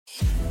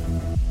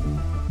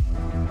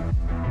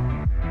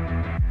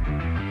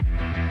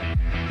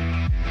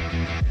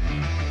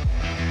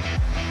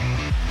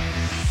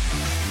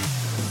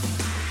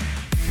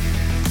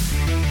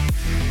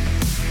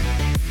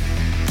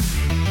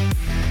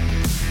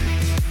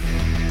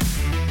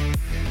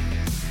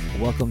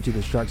Welcome to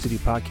the Shark City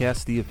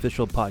Podcast, the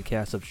official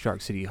podcast of Shark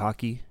City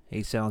Hockey,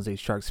 a San Jose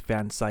Sharks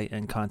fan site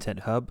and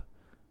content hub.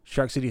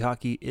 Shark City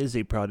Hockey is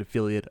a proud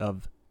affiliate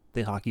of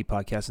the Hockey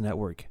Podcast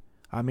Network.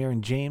 I'm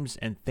Aaron James,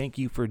 and thank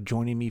you for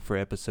joining me for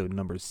episode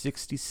number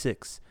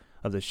 66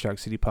 of the Shark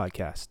City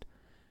Podcast.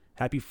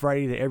 Happy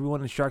Friday to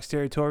everyone in Sharks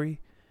territory.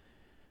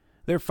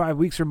 There are 5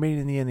 weeks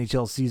remaining in the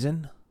NHL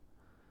season.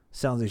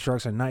 San Jose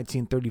Sharks are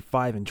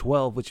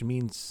 19-35-12, which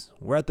means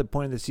we're at the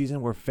point of the season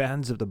where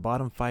fans of the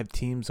bottom 5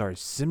 teams are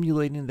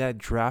simulating that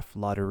draft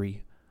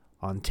lottery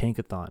on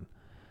Tankathon.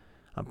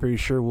 I'm pretty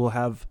sure we'll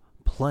have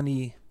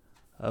plenty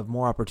of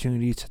more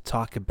opportunities to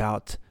talk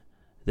about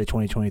the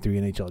 2023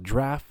 NHL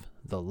draft,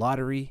 the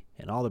lottery,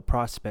 and all the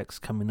prospects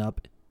coming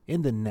up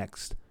in the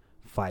next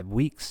 5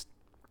 weeks.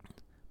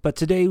 But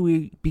today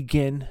we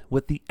begin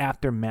with the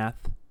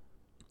aftermath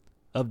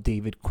of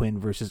David Quinn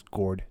versus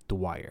Gord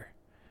Dwyer.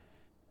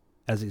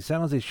 As a San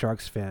Jose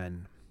Sharks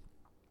fan,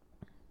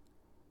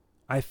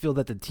 I feel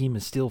that the team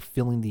is still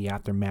feeling the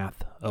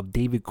aftermath of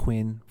David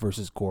Quinn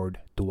versus Gord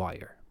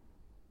Dwyer.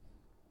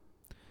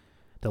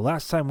 The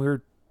last time we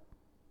were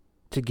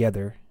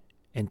together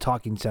and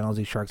talking San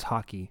Jose Sharks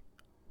hockey,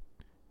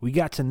 we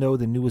got to know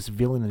the newest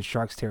villain in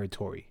Sharks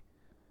territory,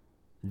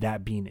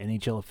 that being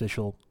NHL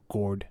official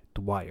Gord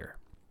Dwyer.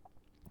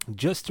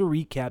 Just to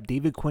recap,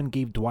 David Quinn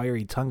gave Dwyer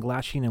a tongue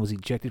lashing and was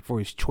ejected for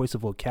his choice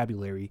of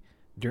vocabulary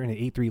during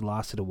the 8-3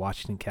 loss to the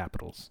Washington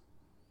Capitals.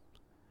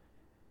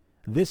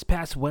 This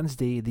past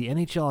Wednesday, the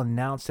NHL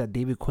announced that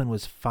David Quinn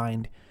was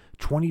fined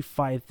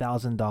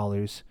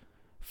 $25,000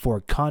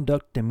 for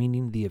conduct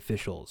demeaning the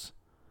officials.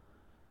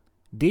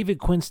 David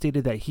Quinn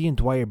stated that he and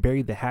Dwyer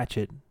buried the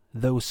hatchet,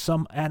 though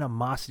some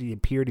animosity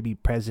appeared to be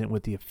present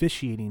with the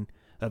officiating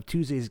of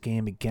Tuesday's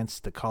game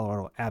against the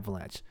Colorado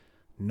Avalanche.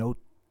 No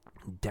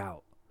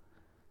doubt.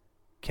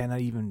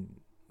 Cannot even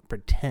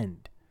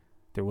pretend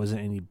there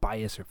wasn't any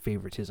bias or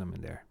favoritism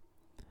in there.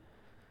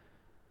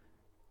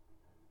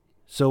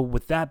 So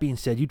with that being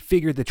said, you'd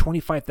figure the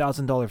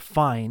 $25,000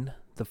 fine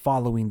the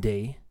following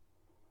day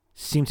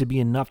seemed to be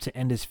enough to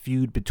end this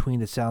feud between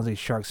the San Jose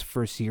Sharks'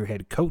 first-year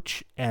head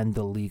coach and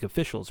the league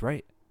officials,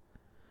 right?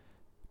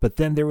 But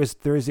then there was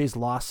Thursday's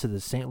loss to the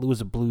St.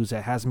 Louis Blues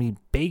that has me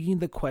begging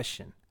the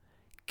question,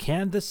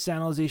 can the San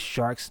Jose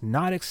Sharks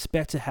not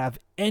expect to have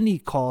any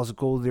calls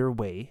go their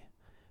way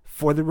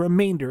for the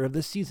remainder of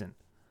the season?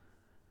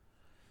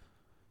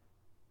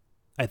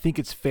 I think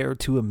it's fair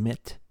to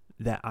admit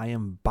that I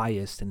am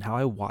biased in how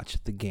I watch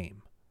the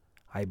game.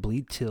 I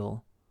bleed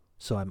till,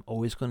 so I'm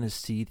always going to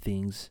see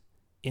things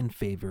in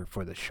favor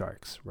for the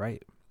Sharks,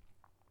 right?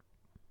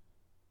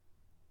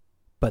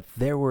 But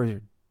there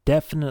were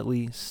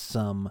definitely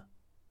some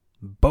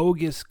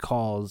bogus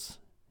calls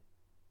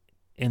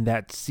in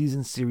that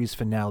season series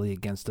finale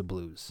against the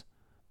Blues,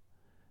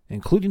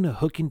 including a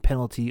hooking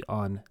penalty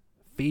on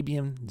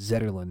Fabian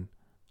Zetterlund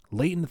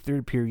late in the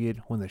third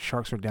period when the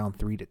Sharks were down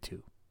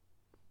 3-2.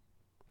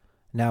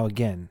 Now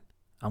again,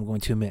 I'm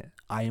going to admit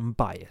I am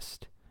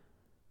biased.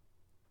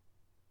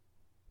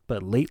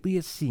 But lately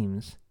it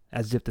seems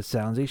as if the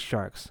San Jose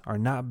Sharks are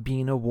not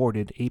being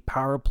awarded a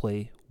power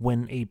play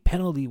when a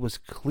penalty was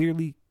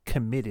clearly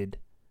committed,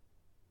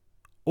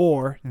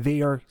 or they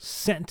are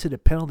sent to the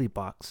penalty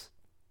box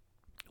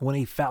when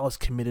a foul is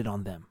committed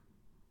on them.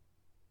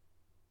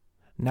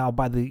 Now,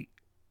 by the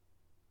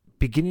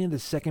beginning of the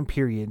second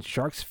period,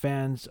 Sharks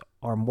fans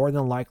are more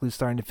than likely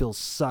starting to feel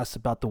sus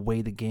about the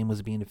way the game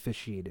was being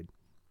officiated.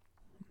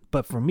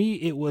 But for me,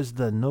 it was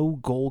the no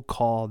goal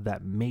call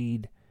that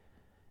made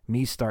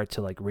me start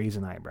to raise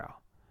an eyebrow.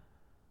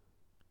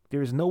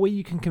 There is no way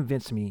you can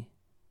convince me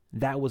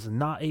that was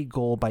not a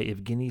goal by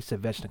Evgeny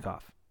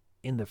Svechnikov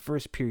in the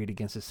first period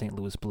against the St.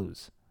 Louis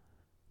Blues.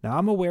 Now,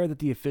 I'm aware that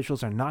the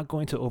officials are not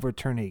going to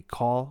overturn a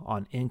call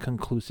on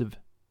inconclusive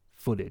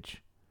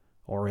footage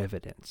or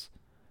evidence.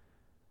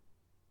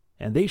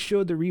 And they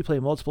showed the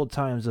replay multiple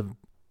times of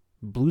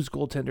Blues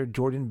goaltender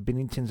Jordan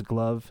Binnington's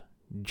glove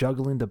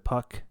juggling the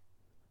puck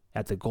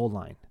at the goal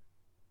line.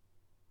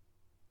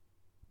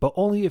 But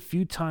only a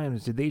few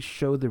times did they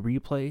show the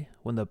replay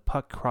when the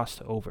puck crossed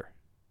over.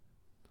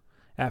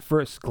 At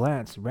first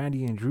glance,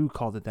 Randy and Drew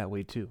called it that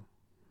way too.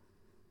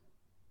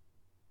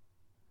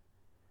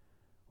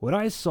 What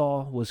I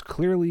saw was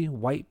clearly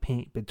white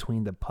paint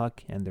between the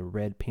puck and the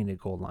red painted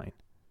goal line.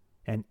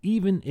 And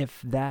even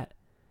if that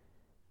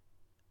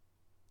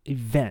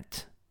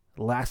event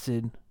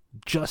lasted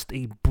just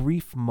a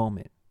brief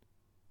moment,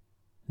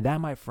 that,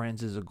 my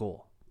friends, is a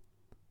goal.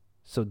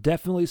 So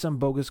definitely some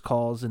bogus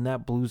calls in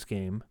that Blues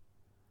game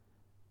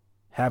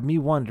have me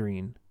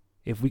wondering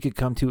if we could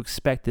come to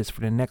expect this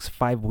for the next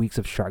 5 weeks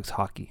of Sharks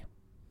hockey.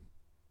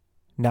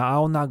 Now, I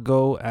will not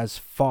go as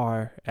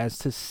far as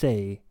to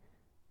say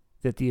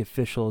that the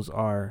officials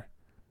are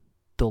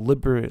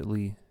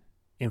deliberately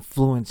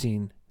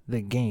influencing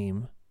the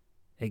game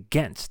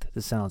against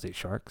the San Jose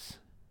Sharks.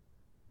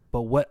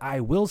 But what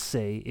I will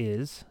say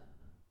is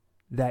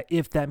that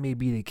if that may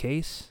be the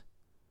case,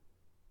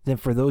 then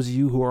for those of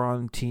you who are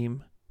on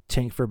team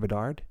Tank for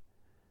Bedard,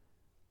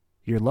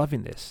 you're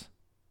loving this.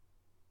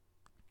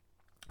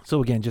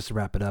 So again, just to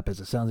wrap it up, as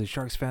a San Jose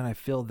Sharks fan, I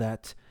feel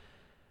that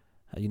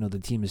the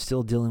team is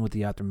still dealing with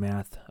the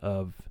aftermath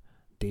of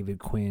David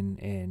Quinn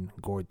and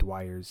Gord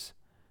Dwyer's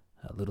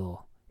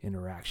little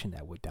interaction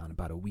that went down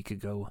about a week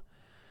ago.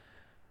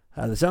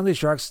 The San Jose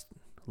Sharks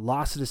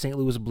lost to the St.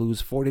 Louis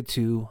Blues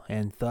 4-2,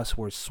 and thus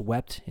were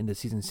swept in the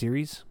season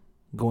series,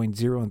 going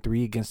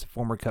 0-3 against the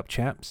former Cup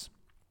champs.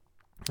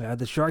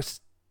 The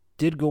Sharks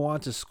did go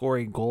on to score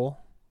a goal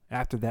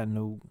after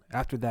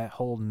that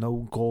whole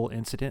no goal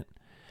incident,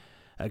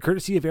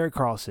 courtesy of Erik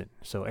Karlsson.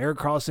 So Erik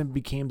Karlsson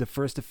became the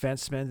first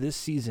defenseman this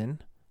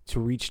season to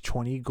reach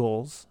 20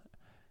 goals.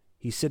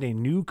 He set a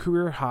new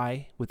career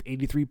high with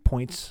 83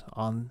 points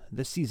on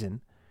the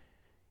season.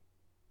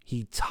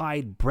 He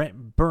tied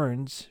Brent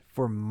Burns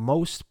for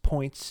most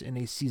points in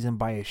a season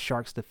by a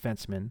Sharks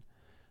defenseman.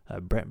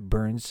 Brent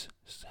Burns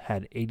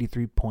had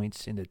 83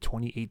 points in the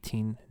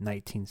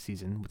 2018-19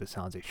 season with the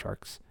San Jose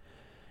Sharks.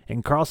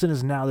 And Karlsson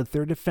is now the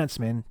third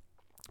defenseman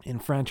in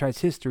franchise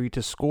history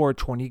to score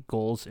 20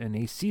 goals in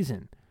a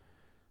season,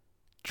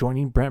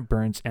 joining Brent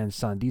Burns and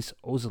Sandis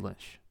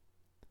Ozilish.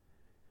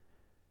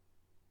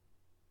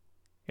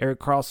 Erik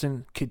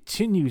Karlsson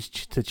continues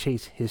to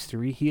chase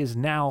history. He is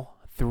now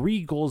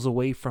 3 goals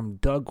away from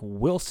Doug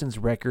Wilson's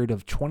record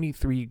of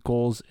 23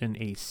 goals in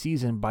a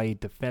season by a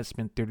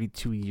defenseman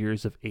 32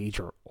 years of age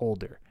or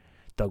older.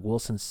 Doug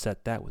Wilson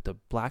set that with the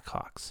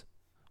Blackhawks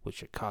with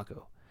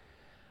Chicago.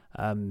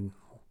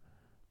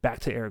 Back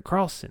to Erik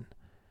Karlsson.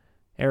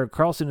 Erik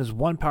Karlsson is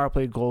 1 power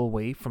play goal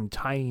away from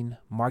tying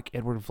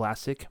Mark-Edward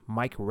Vlasic,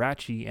 Mike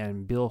Ratchey,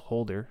 and Bill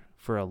Holder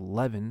for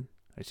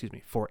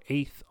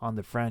 8th on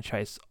the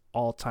franchise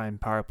all-time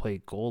power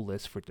play goal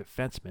list for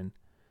defensemen.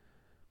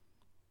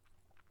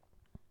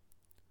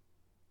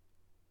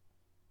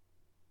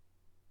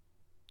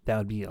 That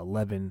would be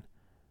 11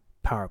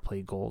 power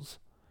play goals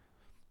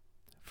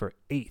for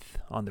 8th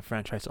on the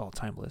franchise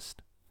all-time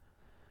list.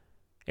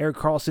 Erik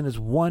Karlsson is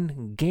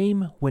 1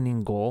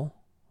 game-winning goal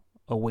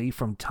away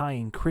from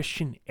tying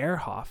Christian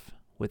Ehrhoff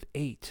with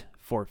 8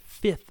 for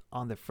 5th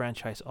on the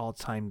franchise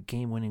all-time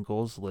game-winning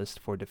goals list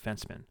for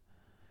defensemen.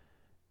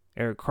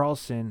 Erik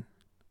Karlsson,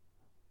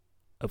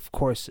 of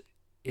course,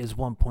 is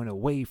 1 point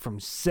away from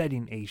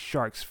setting a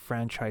Sharks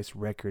franchise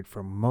record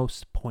for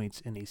most points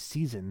in a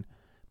season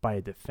by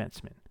a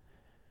defenseman.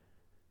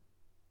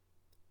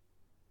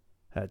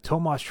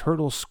 Tomas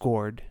Hertl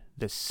scored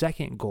the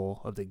 2nd goal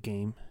of the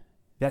game.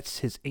 That's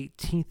his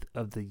 18th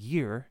of the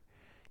year,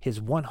 his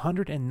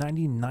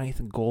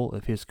 199th goal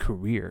of his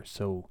career.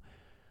 So,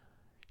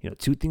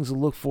 2 things to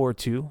look forward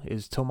to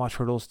is Tomas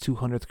Hertl's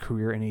 200th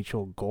career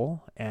NHL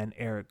goal and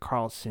Erik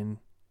Karlsson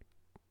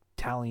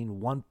tallying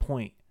 1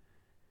 point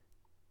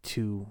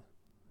to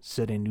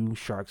set a new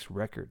Sharks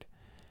record.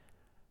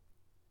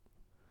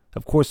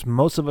 Of course,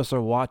 most of us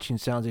are watching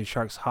San Jose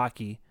Sharks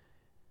hockey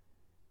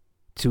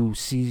to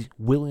see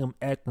William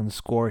Eklund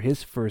score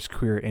his first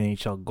career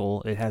NHL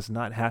goal. It has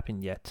not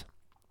happened yet.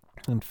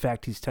 In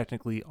fact, he's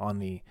technically on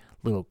a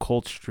little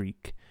cold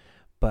streak.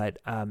 But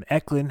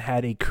Eklund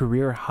had a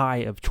career high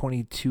of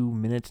 22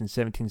 minutes and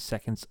 17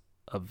 seconds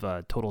of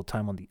total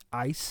time on the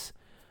ice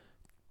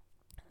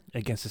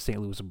against the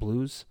St. Louis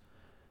Blues.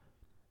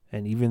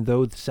 And even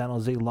though San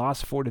Jose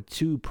lost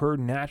 4-2 per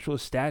natural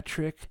stat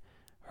trick,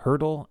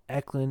 Hertl,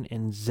 Eklund,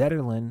 and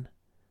Zetterlund,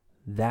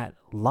 that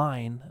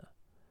line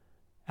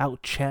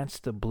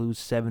outchanced the Blues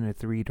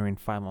 7-3 during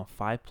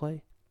 5-on-5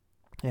 play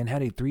and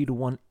had a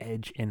 3-1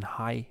 edge in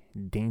high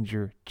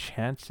danger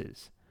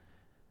chances.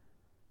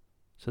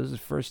 So this is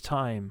the first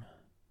time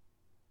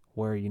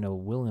where,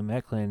 William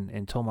Eklund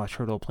and Tomas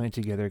Hertl playing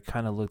together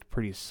kind of looked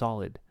pretty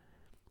solid.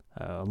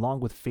 Along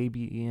with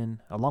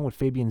Fabian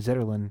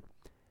Zetterlund,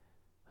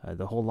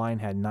 the whole line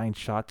had 9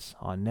 shots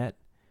on net,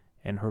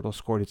 and Hertl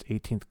scored his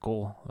 18th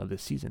goal of the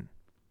season.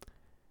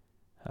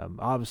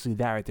 Obviously,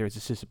 that right there is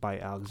assisted by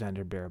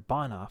Alexander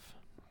Barabanov.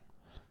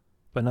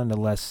 But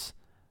nonetheless,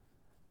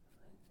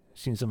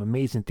 seen some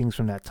amazing things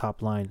from that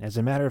top line. As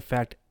a matter of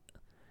fact,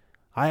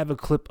 I have a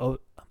clip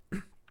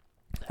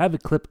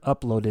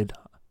uploaded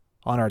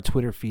on our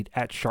Twitter feed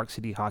at Shark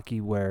City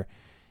Hockey where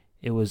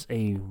it was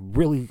a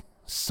really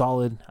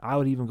solid, I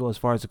would even go as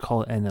far as to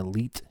call it an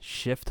elite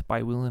shift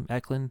by William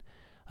Eklund.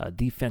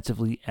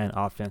 Defensively and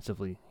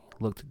offensively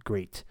looked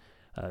great.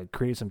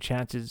 Created some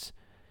chances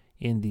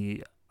in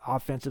the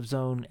offensive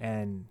zone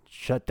and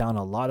shut down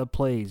a lot of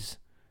plays,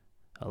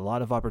 a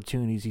lot of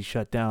opportunities he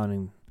shut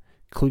down,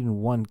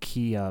 including one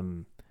key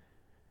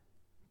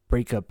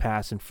breakup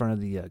pass in front of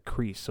the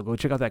crease. So go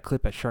check out that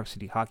clip at Shark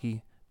City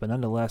Hockey. But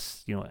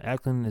nonetheless,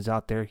 Eklund is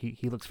out there.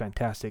 He looks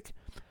fantastic.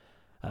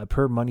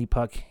 Per Money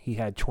Puck, he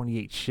had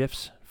 28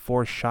 shifts,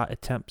 4 shot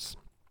attempts.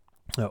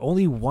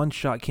 Only 1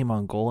 shot came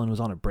on goal and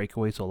was on a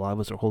breakaway, so a lot of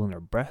us are holding our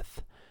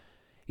breath.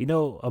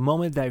 A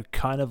moment that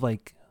kind of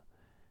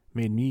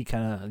made me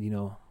kind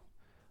of,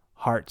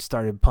 heart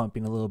started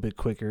pumping a little bit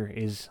quicker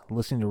is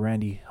listening to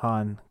Randy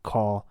Hahn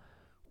call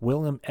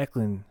William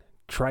Eklund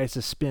tries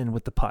to spin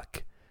with the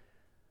puck.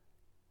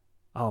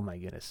 Oh my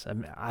goodness.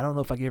 I don't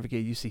know if I can ever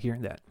get used to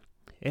hearing that.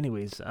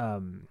 Anyways,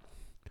 William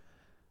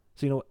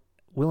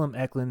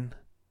Eklund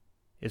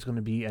is going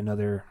to be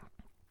another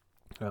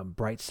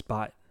bright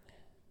spot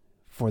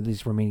for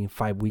these remaining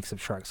 5 weeks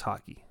of Sharks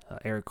hockey.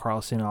 Erik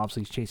Karlsson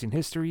obviously is chasing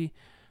history.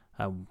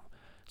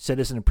 Said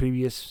this in a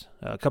previous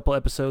couple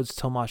episodes.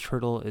 Tomas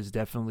Hertl is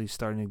definitely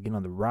starting to get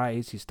on the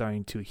rise. He's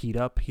starting to heat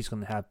up. He's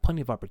going to have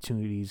plenty of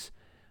opportunities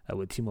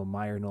with Timo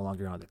Meier no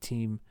longer on the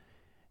team.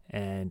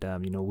 And,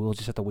 we'll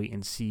just have to wait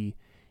and see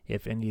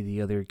if any of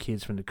the other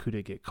kids from the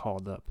CUDA get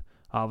called up.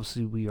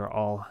 Obviously, we are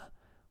all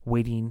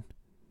waiting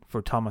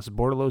for Thomas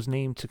Bordeleau's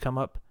name to come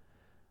up.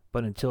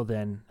 But until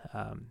then,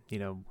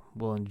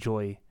 we'll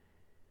enjoy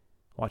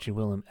watching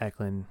Willem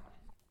Eklund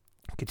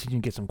continue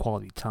to get some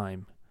quality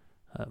time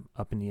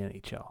up in the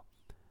NHL.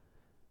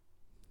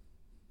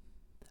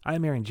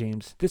 I'm Aaron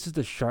James. This is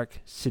the Shark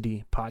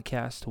City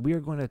Podcast. We are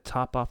going to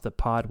top off the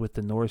pod with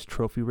the Norris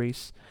Trophy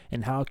race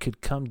and how it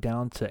could come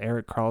down to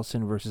Erik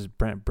Karlsson versus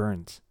Brent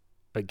Burns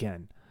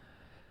again.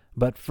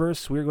 But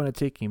first, we're going to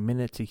take a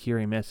minute to hear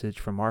a message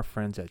from our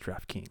friends at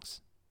DraftKings.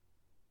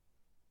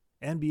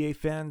 NBA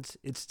fans,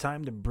 it's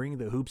time to bring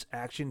the hoops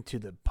action to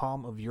the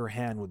palm of your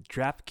hand with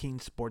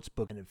DraftKings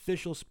Sportsbook, an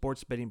official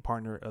sports betting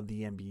partner of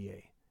the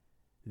NBA.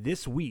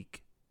 This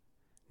week,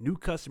 new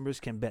customers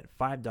can bet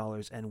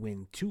 $5 and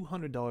win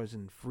 $200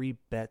 in free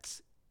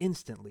bets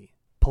instantly.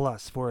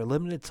 Plus, for a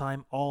limited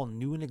time, all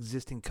new and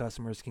existing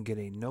customers can get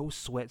a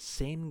no-sweat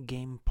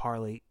same-game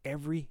parlay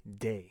every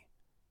day.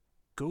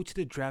 Go to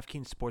the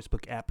DraftKings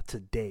Sportsbook app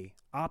today,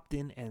 opt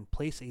in, and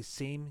place a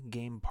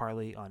same-game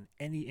parlay on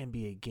any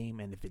NBA game,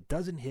 and if it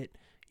doesn't hit,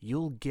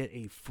 you'll get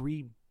a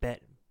free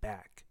bet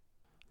back.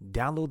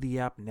 Download the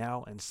app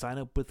now and sign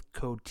up with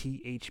code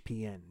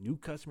THPN. New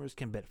customers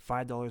can bet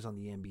 $5 on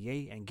the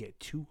NBA and get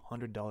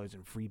 $200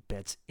 in free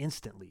bets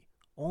instantly.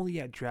 Only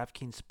at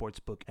DraftKings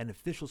Sportsbook, an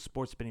official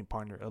sports betting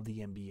partner of the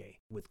NBA,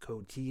 with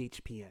code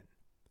THPN.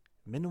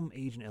 Minimum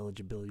age and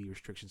eligibility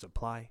restrictions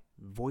apply.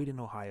 Void in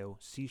Ohio.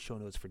 See show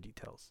notes for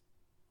details.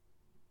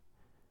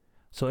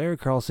 So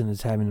Erik Karlsson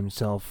is having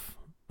himself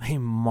a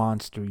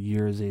monster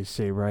year, as they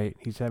say, right?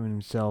 He's having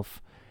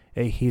himself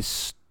a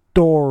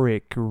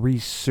historic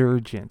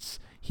resurgence.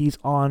 He's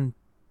on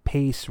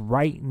pace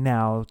right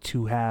now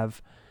to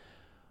have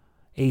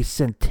a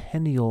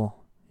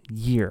centennial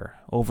year,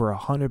 over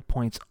 100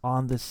 points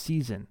on the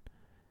season.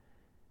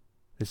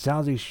 The San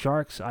Jose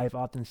Sharks, I've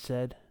often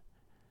said,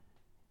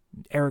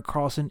 Erik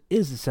Karlsson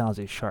is the San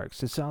Jose Sharks.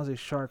 The San Jose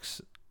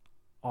Sharks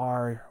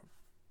are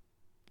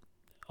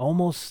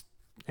almost,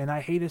 and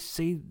I hate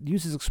to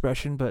use this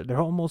expression, but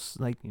they're almost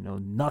like,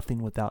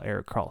 nothing without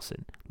Erik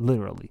Karlsson,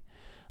 literally.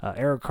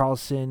 Erik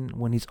Karlsson,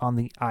 when he's on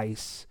the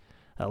ice,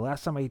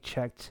 last time I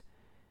checked,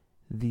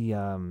 the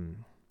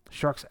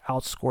Sharks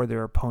outscore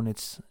their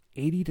opponents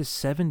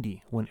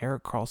 80-70 when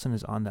Erik Karlsson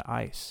is on the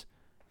ice,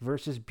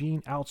 versus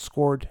being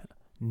outscored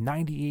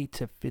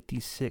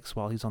 98-56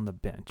 while he's on the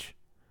bench.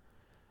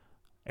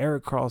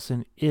 Erik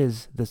Karlsson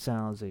is the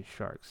San Jose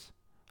Sharks.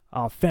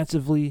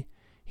 Offensively,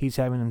 he's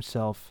having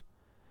himself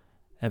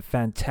a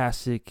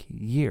fantastic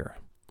year.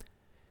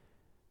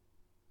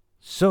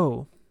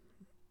 So,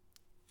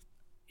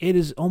 it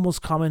is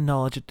almost common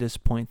knowledge at this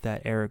point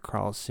that Erik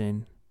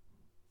Karlsson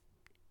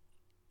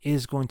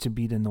is going to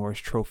be the Norris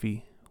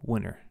Trophy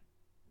winner,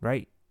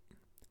 right?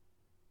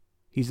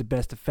 He's the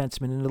best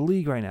defenseman in the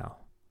league right now,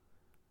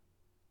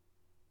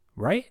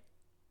 right?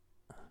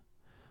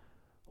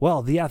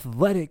 Well, The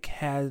Athletic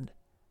had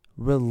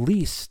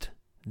released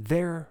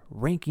their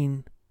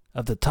ranking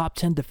of the top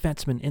 10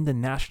 defensemen in the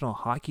National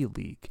Hockey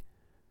League,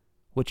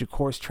 which of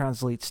course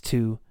translates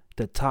to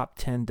the top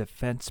 10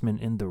 defensemen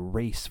in the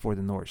race for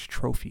the Norris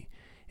Trophy.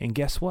 And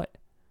guess what?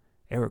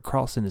 Erik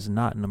Karlsson is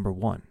not number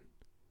one.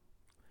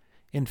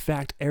 In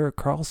fact, Erik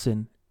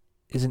Karlsson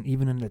isn't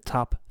even in the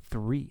top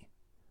 3.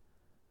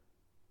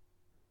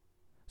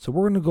 So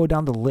we're going to go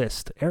down the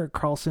list. Erik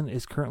Karlsson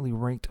is currently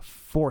ranked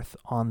 4th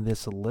on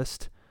this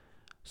list.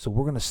 So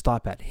we're going to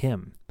stop at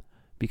him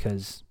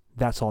because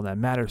that's all that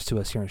matters to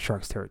us here in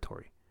Sharks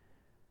territory.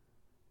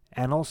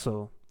 And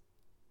also,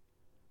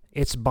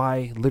 it's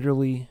by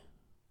literally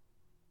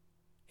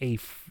a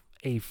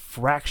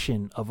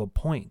fraction of a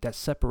point that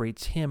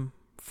separates him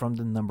from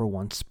the number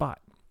 1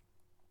 spot.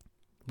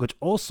 Which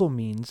also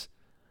means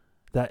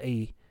that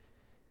a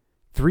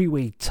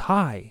 3-way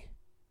tie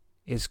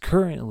is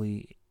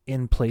currently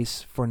in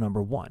place for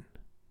number 1.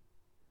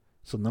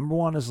 So number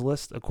 1 is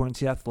listed according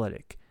to The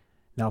Athletic.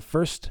 Now,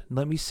 first,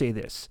 let me say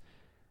this.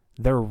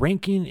 Their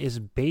ranking is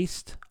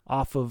based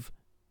off of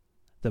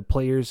the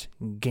player's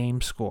game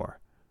score,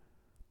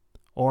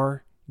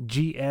 or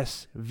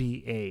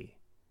GSVA,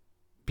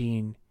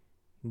 being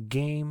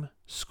game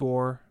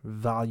score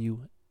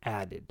value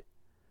added.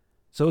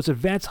 So it's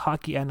advanced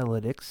hockey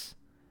analytics,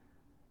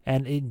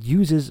 and it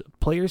uses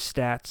player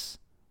stats,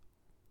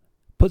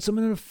 puts them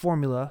in a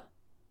formula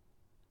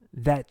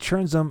that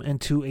turns them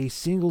into a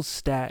single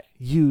stat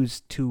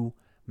used to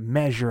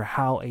measure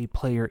how a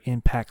player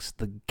impacts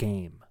the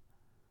game.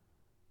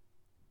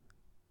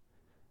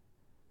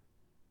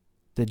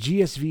 The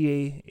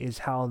GSVA is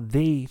how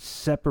they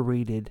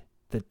separated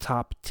the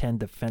top 10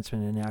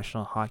 defensemen in the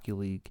National Hockey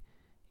League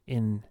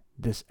in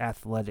this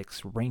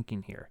Athletics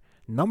ranking here.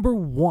 Number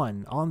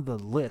 1 on the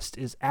list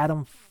is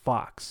Adam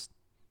Fox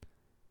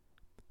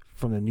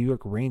from the New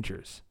York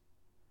Rangers.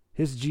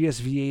 His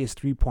GSVA is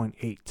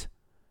 3.8.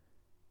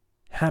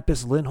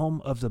 Hampus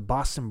Lindholm of the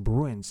Boston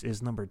Bruins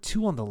is number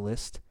 2 on the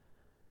list.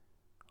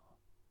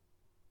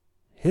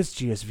 His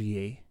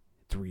GSVA,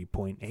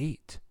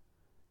 3.8.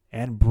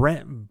 And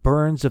Brent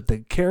Burns of the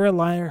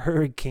Carolina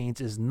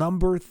Hurricanes is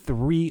number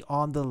 3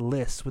 on the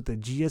list with a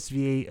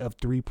GSVA of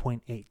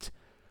 3.8.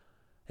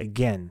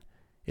 Again,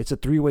 it's a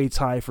 3-way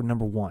tie for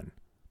number 1.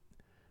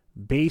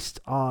 Based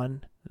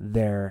on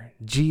their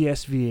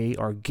GSVA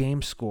or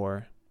game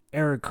score,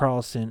 Erik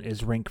Karlsson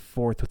is ranked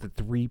 4th with a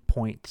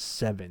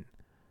 3.7.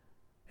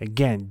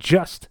 Again,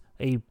 just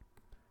a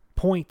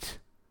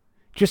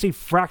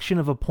fraction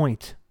of a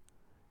point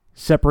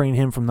separating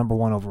him from number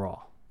 1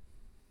 overall.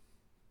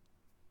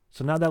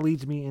 So now that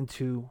leads me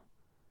into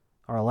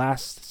our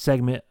last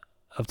segment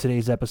of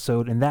today's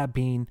episode, and that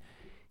being,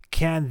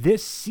 can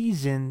this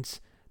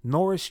season's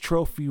Norris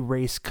Trophy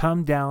race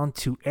come down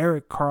to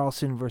Erik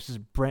Karlsson versus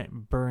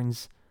Brent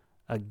Burns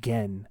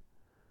again?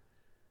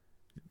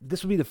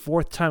 This will be the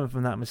 4th time, if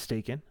I'm not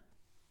mistaken.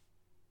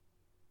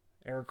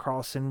 Erik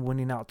Karlsson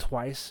winning out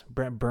twice,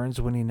 Brent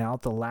Burns winning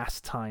out the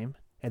last time,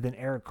 and then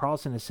Erik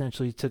Karlsson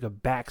essentially took a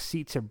back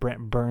seat to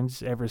Brent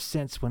Burns ever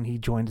since when he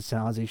joined the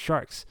San Jose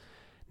Sharks.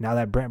 Now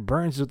that Brent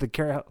Burns is with the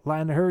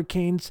Carolina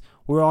Hurricanes,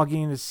 we're all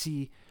getting to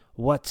see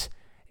what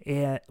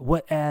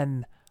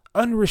an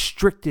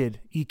unrestricted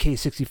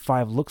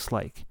EK65 looks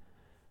like.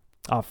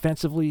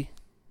 Offensively,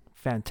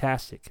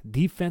 fantastic.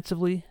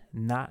 Defensively,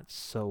 not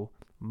so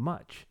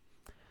much.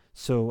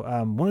 So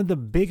one of the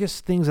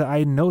biggest things that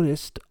I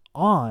noticed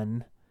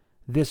on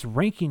this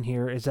ranking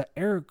here is that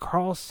Erik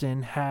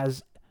Karlsson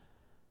has,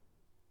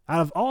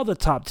 out of all the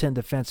top 10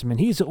 defensemen,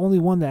 he's the only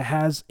one that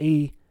has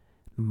a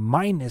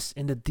minus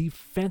in the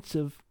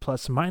defensive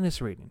plus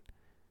minus rating.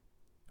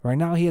 Right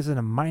now he has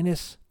a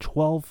minus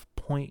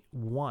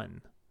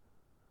 12.1.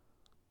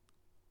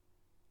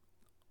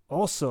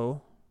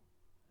 Also,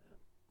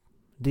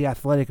 The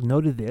Athletic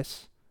noted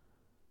this.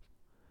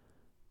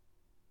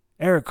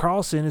 Erik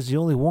Karlsson is the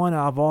only one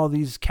out of all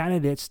these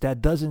candidates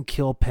that doesn't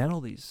kill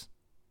penalties.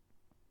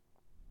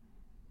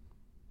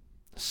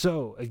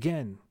 So,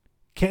 again,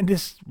 can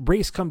this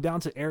race come down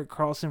to Erik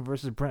Karlsson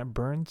versus Brent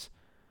Burns?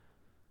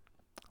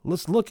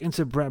 Let's look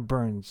into Brent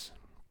Burns'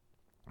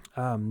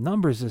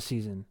 numbers this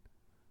season.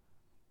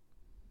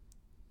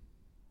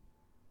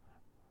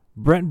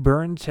 Brent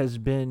Burns has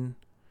been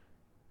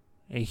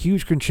a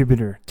huge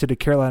contributor to the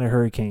Carolina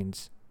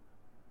Hurricanes.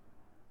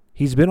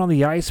 He's been on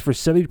the ice for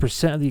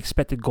 70% of the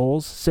expected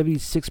goals,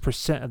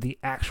 76% of the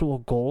actual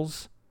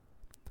goals.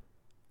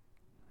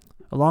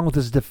 Along with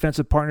his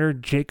defensive partner,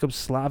 Jacob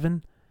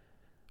Slavin,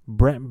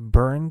 Brent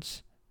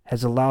Burns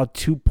has allowed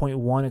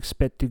 2.1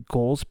 expected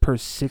goals per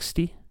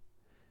 60,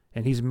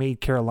 and he's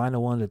made Carolina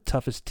one of the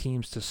toughest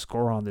teams to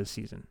score on this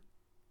season.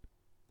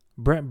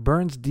 Brent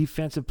Burns'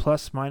 defensive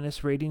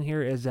plus-minus rating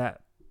here is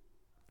at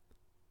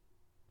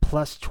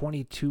plus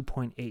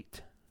 22.8.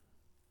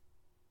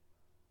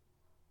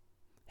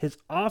 His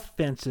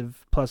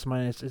offensive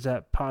plus-minus is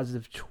at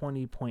positive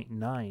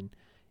 20.9.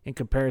 In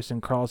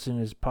comparison, Karlsson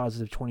is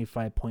positive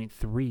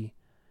 25.3,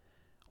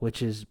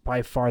 which is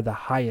by far the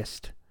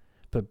highest.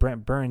 But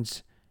Brent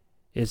Burns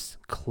is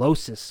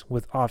closest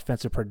with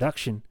offensive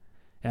production,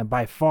 and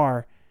by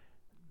far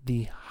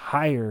the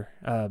higher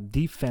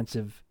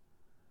defensive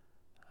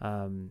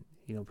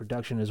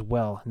production as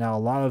well. Now,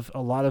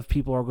 a lot of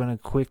people are going to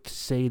quick to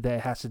say that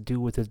it has to do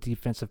with his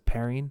defensive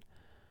pairing.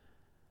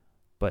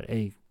 But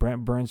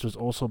Brent Burns was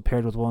also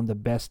paired with one of the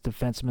best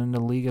defensemen in the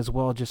league as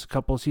well just a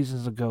couple of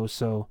seasons ago.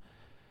 So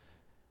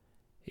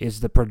is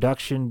the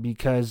production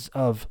because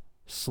of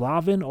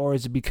Slavin or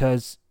is it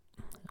because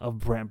of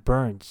Brent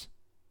Burns?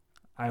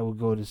 I would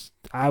go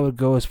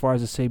as far as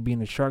to say,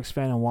 being a Sharks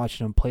fan and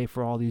watching him play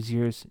for all these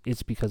years,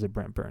 it's because of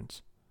Brent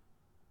Burns.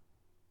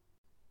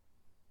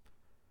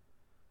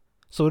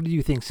 So what do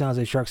you think, San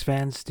Jose Sharks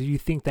fans? Do you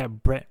think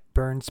that Brent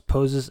Burns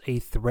poses a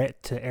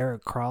threat to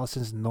Erik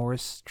Karlsson's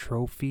Norris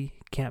Trophy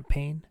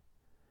campaign?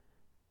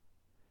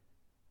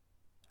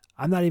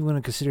 I'm not even going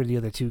to consider the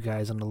other two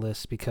guys on the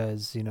list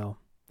because,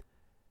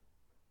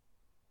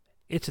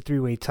 it's a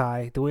 3-way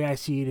tie. The way I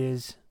see it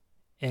is,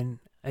 and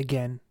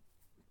again,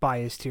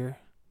 biased here,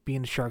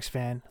 being a Sharks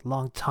fan,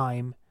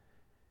 long-time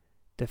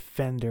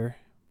defender,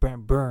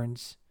 Brent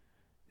Burns,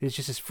 it's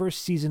just his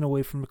first season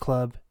away from the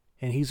club,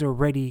 and he's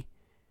already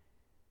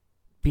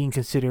being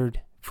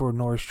considered for a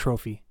Norris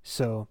Trophy.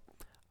 So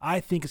I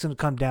think it's going to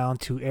come down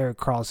to Erik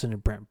Karlsson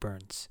and Brent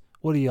Burns.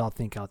 What do y'all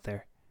think out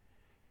there?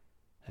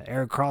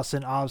 Erik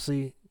Karlsson,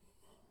 obviously,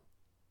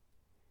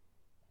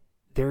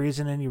 there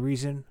isn't any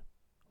reason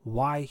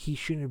why he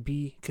shouldn't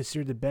be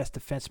considered the best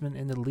defenseman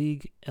in the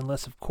league,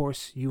 unless, of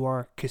course, you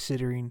are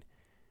considering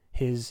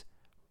his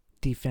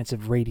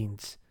defensive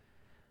ratings.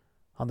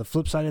 On the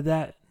flip side of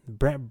that,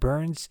 Brent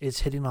Burns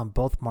is hitting on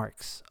both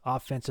marks,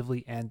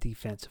 offensively and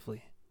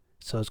defensively.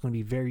 So it's going to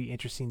be a very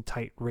interesting,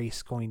 tight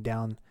race going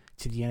down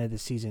to the end of the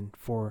season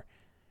for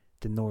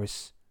the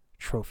Norris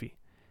trophy.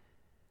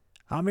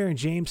 I'm Aaron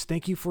James.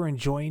 Thank you for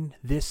enjoying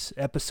this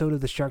episode of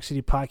the Shark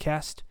City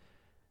Podcast.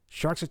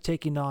 Sharks are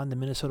taking on the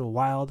Minnesota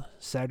Wild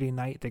Saturday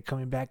night. They're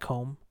coming back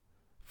home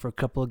for a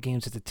couple of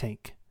games at the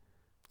Tank.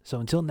 So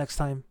until next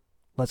time,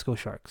 let's go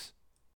Sharks.